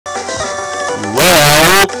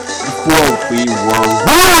quote, we were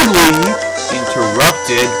rudely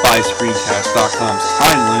interrupted by Screencast.com's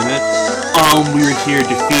time limit. We were here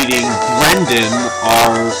defeating Brendan,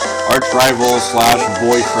 our arch rival slash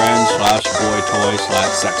boyfriend slash boy toy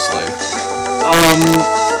slash sex slave.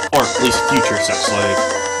 Or at least future sex slave,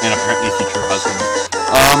 and apparently future husband.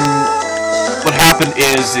 What happened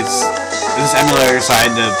is, this emulator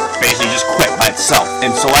decided to basically just quit by itself,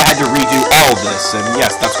 and so I had to redo all of this, and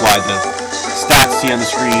yes, that's why the stats see on the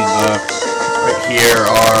screen, right here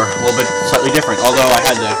are a little bit slightly different, although I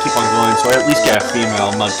had to keep on going, so I at least get a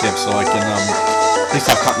female mudkip, so I can, at least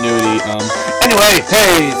have continuity. Anyway,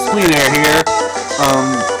 hey, thespleenenator here.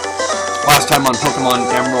 Last time on Pokemon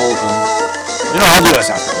Emerald, you know, I'll do this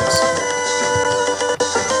after this.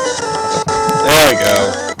 There we go.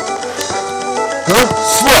 Huh?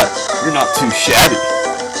 Slut! You're not too shabby.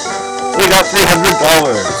 We got $300.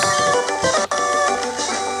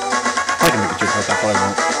 I can make a joke about that, but I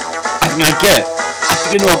won't. I think I get it. I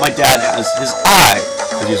think I know what my dad has. His eye.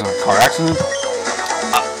 Because he was in a car accident?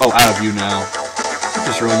 Oh, out of view now.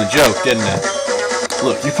 Just ruined the joke, didn't it?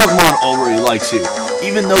 Look, you Pokemon already likes you,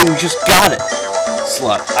 even though you just got it.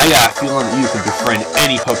 Slut, I got a feeling that you can befriend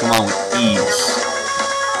any Pokemon with ease.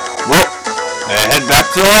 Well, head back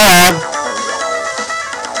to the lab.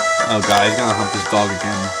 Oh god, he's gonna hump his dog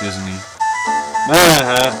again, isn't he?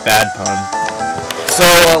 Bad pun. So,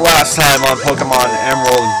 last time on Pokemon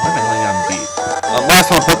Emerald... Why the hell did I beat? Last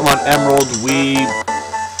time on Pokemon Emerald, we...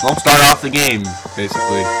 won't start off the game,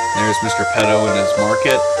 basically. There's Mr. Pedo in his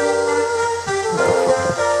market.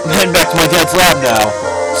 I'm heading back to my dad's lab now.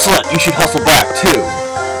 Slut, you should hustle back, too.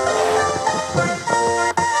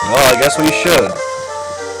 Well, I guess we should.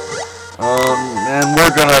 And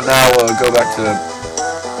we're gonna now go back to...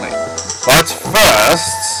 Wait. But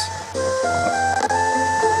first...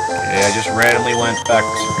 Okay, I just randomly went back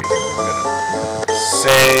to screen. I'm gonna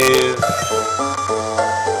save...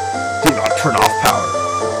 Do not turn off power.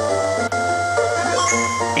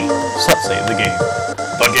 Let's save the game.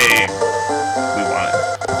 The game. We want it.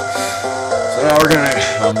 So now we're gonna,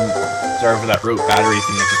 sorry for that rote battery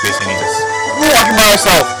thing that just basically needs us. I'm walking by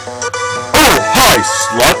myself! Oh, hi,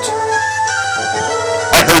 slut!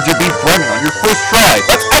 I heard you beat Brendan on your first try.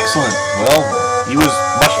 That's excellent! Well, he was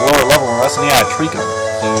much lower level than us, and he had a Trico,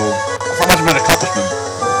 so that's not much of an accomplishment.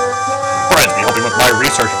 Brendan's been helping with my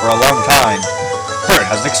research for a long time. Brendan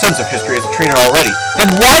has an extensive history as a trainer already.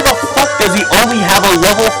 Then why the fuck does he only have a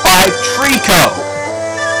level 5 Trico?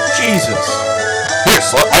 Jesus. Here,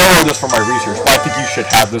 slut, I ordered this for my research, but I think you should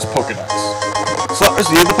have this Pokedex. Slut,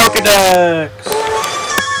 receive the Pokedex!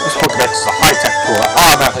 This Pokedex is a high-tech tool that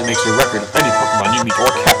automatically makes a record of any Pokemon you meet or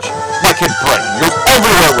catch. My kid Brendan goes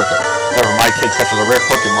everywhere with it. Whenever my kid catches a rare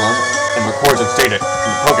Pokemon and records its data in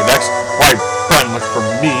the Pokedex, why Brendan looks for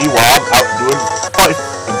me while I'm out doing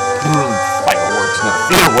fireworks, not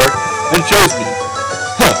fieldwork, and shows me.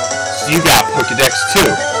 Huh, so you got Pokedex too.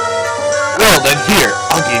 Well then, here,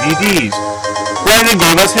 I'll give you these. Brendan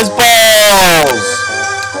gave us his balls!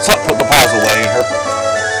 So put the balls away and her...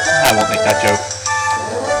 I won't make that joke.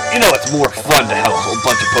 You know it's more fun to have a whole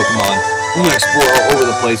bunch of Pokemon. I'm gonna explore all over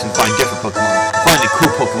the place and find different Pokemon. Finding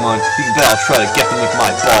cool Pokemon, you can bet I'll try to get them with my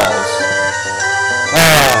balls.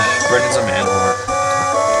 Brendan's a man whore.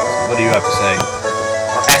 What do you have to say?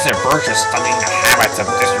 Professor Birch is studying the habits of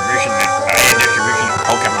distribution of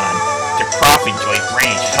Pokemon. To profit enjoys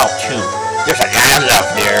range help too. There's a lot of love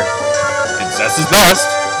there. Princess is best.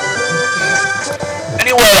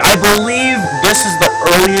 Anyway, I believe this is the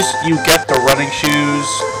earliest you get the running shoes.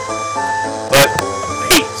 But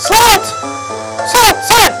hey, Slut!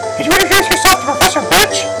 Slut! Did you introduce yourself to Professor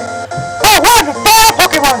Bitch? Oh, what a bad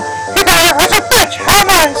Pokemon! You got it, Professor Bitch! How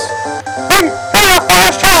nice! Hey, you're your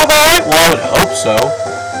first child, alright? Well, I would hope so.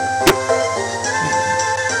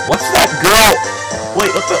 What's that girl?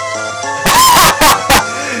 Wait, what the...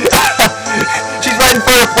 She's right in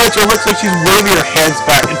front of Fletcher. It looks like she's waving her hands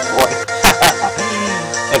back and forth.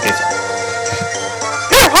 Okay, sorry.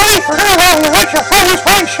 Here, honey, forget about you like your father's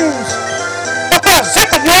running shoes. Put that zip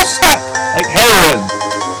in your step. Like heroin.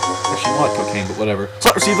 Or she wanted cocaine, but whatever. So,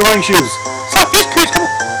 receive the running shoes. Stop, these kids come.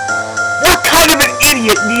 What kind of an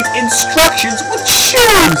idiot needs instructions with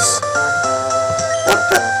shoes? What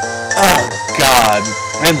the? Oh, God.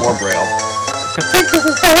 And more Braille. I think this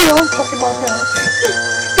is very own Pokemon now.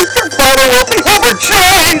 Your father will be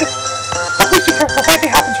overjoyed! At least be careful if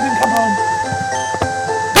anything happens you can come home.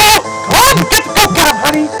 Go! Come on! Go get him,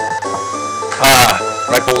 honey!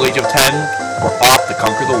 Ripe old age of 10, we're off to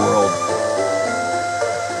conquer the world.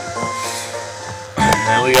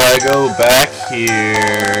 Now we gotta go back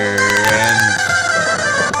here and...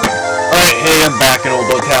 Alright, hey, I'm back in Old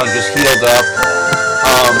Town, just healed up.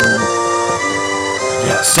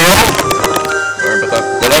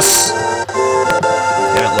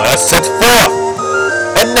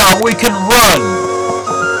 we can run!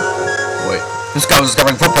 Wait, this guy was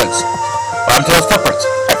discovering footprints. What happened to those footprints?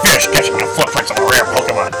 I finished catching the footprints of a rare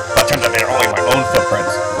Pokemon, but turns out they're only my own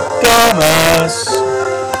footprints. Dumbass!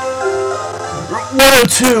 Route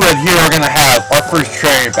 102, and here we're gonna have our first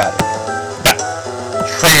trainer battle.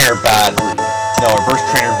 No, our first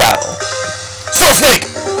trainer battle. So Snake!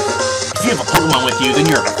 If you have a Pokemon with you, then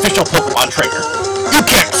you're an official Pokemon trainer. You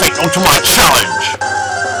can't say no to my challenge!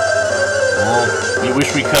 Well, we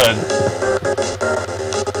wish we could.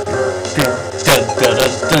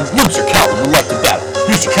 Use your Cal when we left the battle.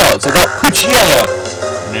 Use your Cal, so that Puchiella!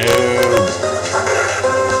 No.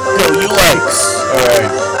 Go, you likes! Alright.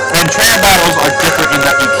 And trainer battles are different in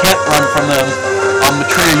that you can't run from them. The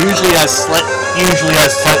trainer usually has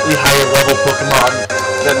slightly higher level Pokemon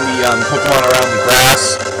than the Pokemon around the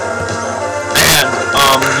grass. And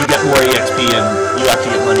you get more EXP and you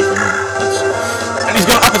actually get money from him. And he's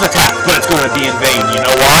going to up his attack, but it's going to be in vain. You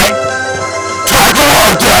know why?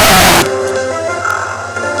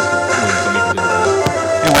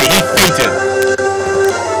 Anyway, he fainted.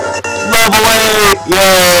 Level 8!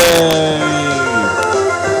 Yay!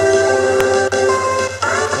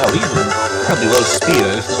 Oh, he's probably low speed.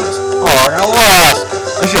 I just noticed. Oh, I lost!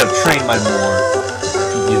 I should have trained mine more.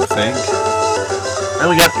 You think? And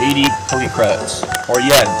we got 80 Poke Credits. Or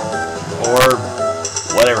Yen. Or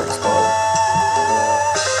whatever it's called.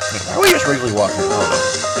 Why are we just regularly walking? Oh,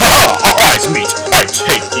 no. Our eyes meet! I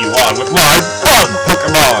take you on with my bug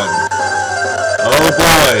Pokemon! Oh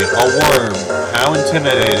boy, a worm. How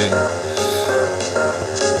intimidating.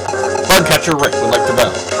 Bug Catcher Rick would like to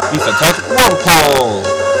battle. Defense type Whirlpool!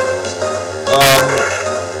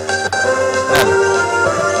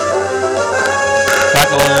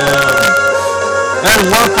 Tackle him! And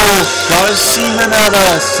Whirlpool shot his semen at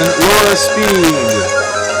us and Aura Speed!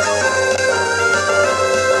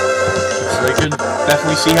 Which they can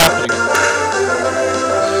definitely see happening.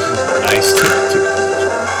 Nice.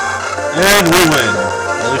 And we win!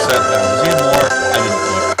 At least that was. Does he have more? I didn't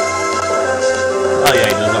look. Oh yeah,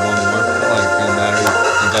 he does have one more. Like, it doesn't matter.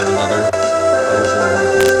 He does have another.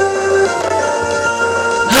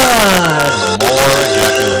 More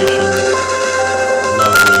ejaculation.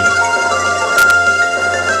 Lovely.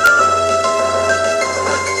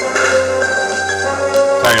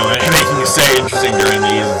 Sorry, I'm making you say interesting during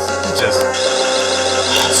these. It's just...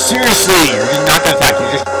 Seriously! You're just not gonna attack.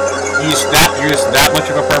 You're just that much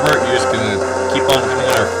of a pervert. You're just gonna keep on coming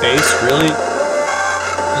on our face? Really?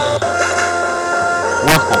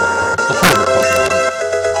 Whirlpool. The pervert Pokemon.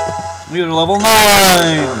 We are level 9!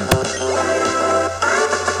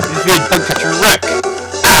 Bug Catcher Rick!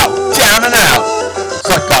 Ow! Down and out!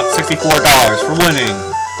 So I got $64 for winning.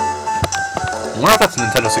 I wonder if that's a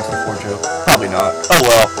Nintendo 64 joke. Probably not. Oh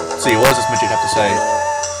well. Let's see, what does this midget have to say?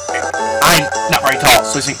 I'm not very tall,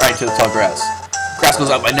 so I sink right into the tall grass. Grass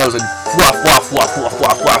goes out my nose and fluff, fluff, fluff, fluff,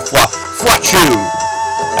 fluff, fluff, fluff, fluff-choo!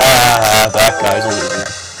 Ah, that guy's a loser.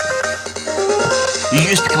 You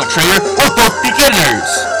just become a trainer? We're both beginners!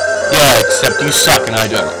 Yeah, except you suck and I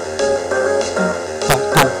don't.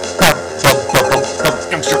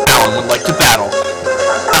 Would like to battle.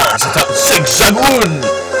 Zigzagoon!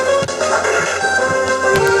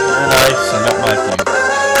 And I send up my thing.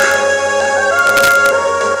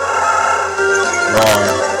 Roar.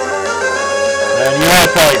 And you know, I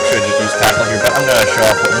probably should just use tackle here, but I'm gonna show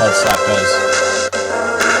off what Mud Slap does.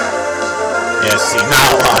 Yeah, see, not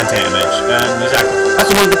a lot of damage. And exactly. That's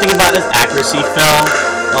the one good thing about this accuracy fell.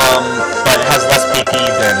 But it has less PP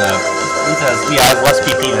than it has less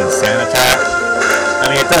PP than Sand Attack. I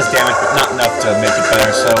mean, it does damage, but not enough to make it better,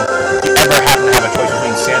 so if you ever happen to have a choice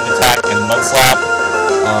between Sand Attack and Mud Slap,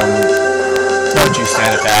 don't choose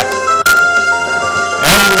Sand Attack.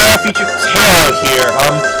 And we're gonna feature Tailo here.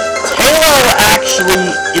 Tailo actually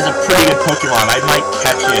is a pretty good Pokemon. I might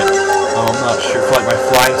catch it. I'm not sure for like my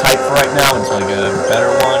flying type for right now until I get a better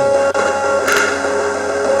one.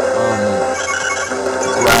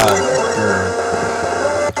 Growl.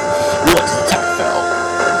 Ooh, it's attack fell.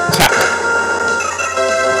 Tackle.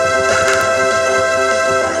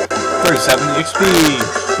 37 XP!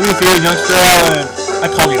 We fear youngster Alan! I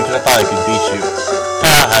called you because I thought I could beat you.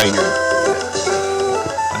 Ah, you're...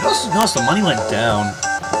 I noticed the money went down.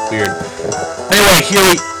 Weird. Anyway, here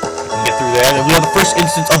we can get through that, and we have the first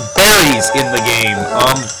instance of berries in the game.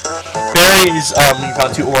 Berries, you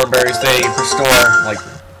found 2 Aura berries, they restore, like,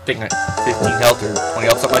 I think 15 health or 20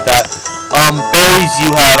 health, something like that. Berries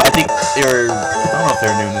you have, I think they're... I don't know if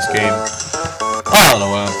they're new in this game. I don't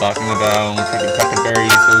know what I'm talking about. I'm freaking fucking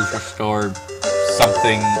berries. Those restore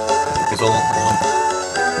something. Let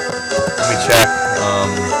me check.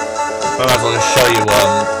 I might as well just show you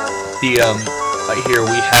Right here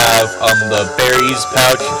we have the berries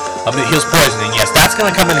pouch. It heals poisoning. Yes, that's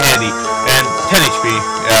gonna come in handy. And 10 HP.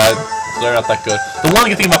 Yeah, they're not that good. The one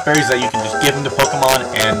good thing about berries is that you can just give them to Pokemon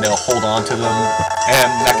and they'll hold on to them, and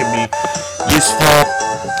that can be useful.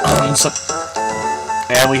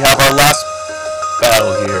 And we have our last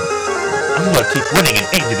battle here. I'm gonna keep winning and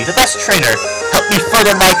aim to be the best trainer. Help me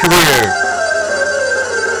further my career.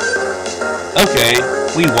 Okay,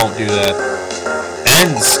 we won't do that.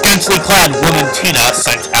 And scantily clad woman Tina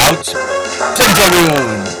sent out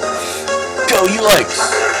Tintaroon. Go, you likes.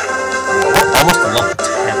 Almost a level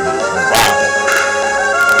 10. Wow.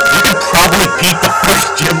 You can probably beat the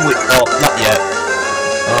first gym lead. Well, not yet.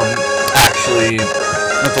 Actually,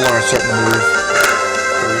 I have to learn a certain move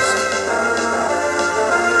first.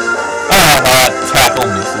 Tackle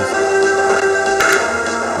misses.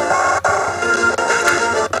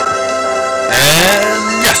 And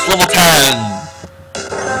yes, level 10.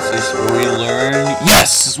 Is this where we learn?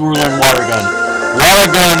 Yes, this is where we learn Water Gun.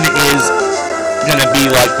 Water Gun is gonna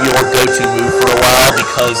be like your go-to move for a while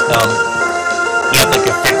because you have like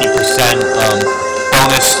a 50%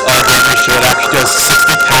 bonus damage ratio. It actually does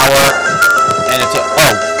 60 power, and it's a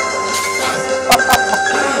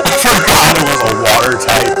I forgot it was a water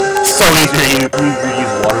type. So easy to use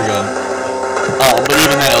Water Gun. But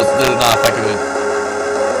even then, it was not effective.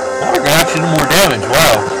 Water Gun actually did more damage.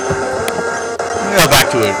 Wow. Let me go back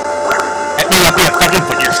to it. It may not be effective,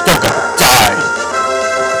 but you're still gonna die.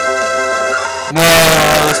 No,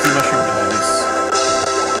 let's do Mushroom Dice.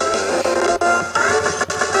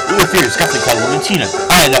 Ooh, fears, got to call Tina.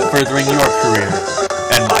 I end up furthering your career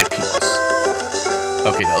and my peace.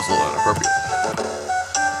 Okay, that was a little inappropriate.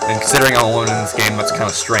 And considering I'm alone in this game, that's kind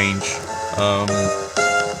of strange. Alright,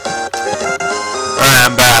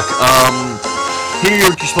 I'm back. Here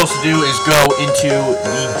what you're supposed to do is go into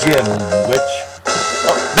the gym, which...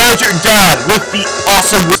 Oh, there's your dad with the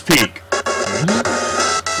awesome Peak.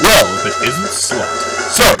 Well, if it isn't Slut.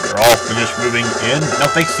 So, you're all finished moving in? No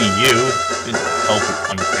thanks to you. Didn't help you,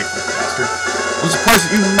 ungrateful bastard. I'm surprised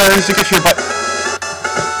that you managed to get here, but...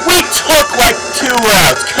 We took like 2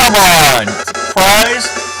 routes! Come on! Surprise?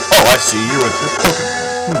 Oh, I see you with your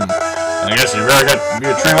Pokemon. I guess you really got to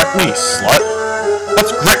be a trainer like me, Slut.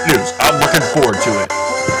 That's great news. I'm looking forward to it.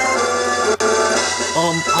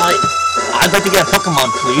 I'd like to get a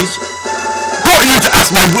Pokemon, please. Who are you to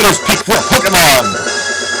ask my Widow's Peak for a Pokemon?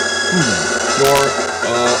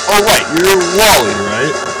 Oh right, you're Wally,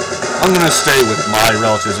 right? I'm gonna stay with my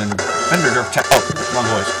relatives and vendor to protect. Oh, wrong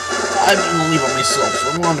voice. I'm gonna leave it myself,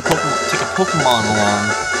 so I'm going to take a Pokemon along.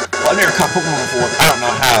 Well, I've never caught Pokemon before. I don't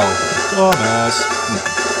know how. Dumbass.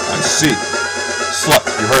 I see. Slut,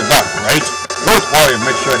 you heard that, right? Go with Wally and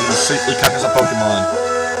make sure that he safely catches a Pokemon.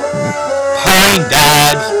 Fine,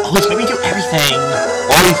 Dad. Always make me do everything.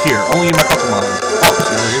 Wally here, only in my Pokemon. Oh,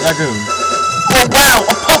 see, there's your Lagoon. Oh wow,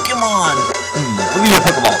 a Pokemon! We'll give you a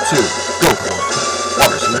Pokeball too. Go for it.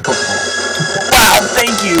 Water, see your Pokeball. Wow,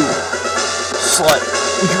 thank you! Slut,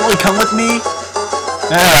 would you really come with me?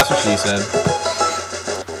 That's what she said.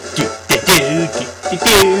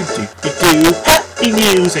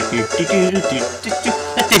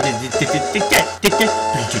 Happy music.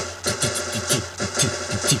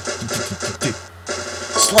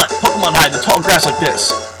 Slut, Pokemon hide in the tall grass like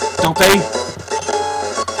this, don't they?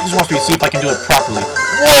 I just want me to see if I can do it properly.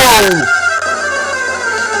 Whoa!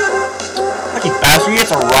 Lucky bastard, he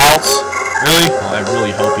hits a routes. Really? Well, I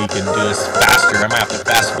really hope he can do this faster. I might have to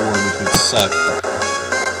fast forward, which would suck.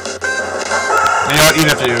 You know what? You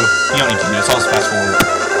don't have to do. You don't need to do this. I'll just fast forward.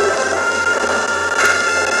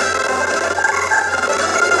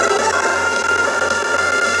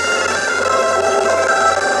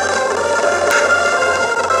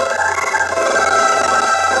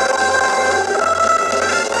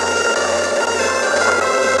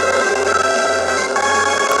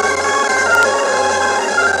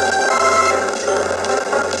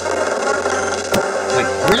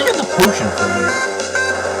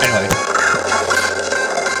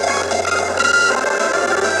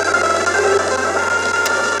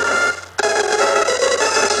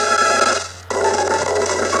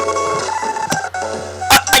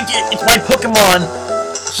 It's my Pokemon!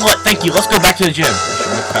 Slut, thank you. Let's go back to the gym.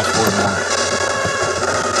 Fast forward more.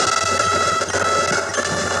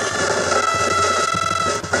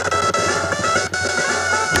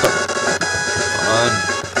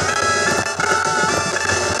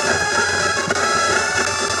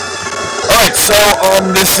 Alright, so,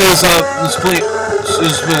 this is, the Spleen, this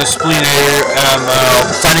has been a Spleenenator, and I'm,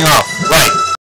 signing off. Right.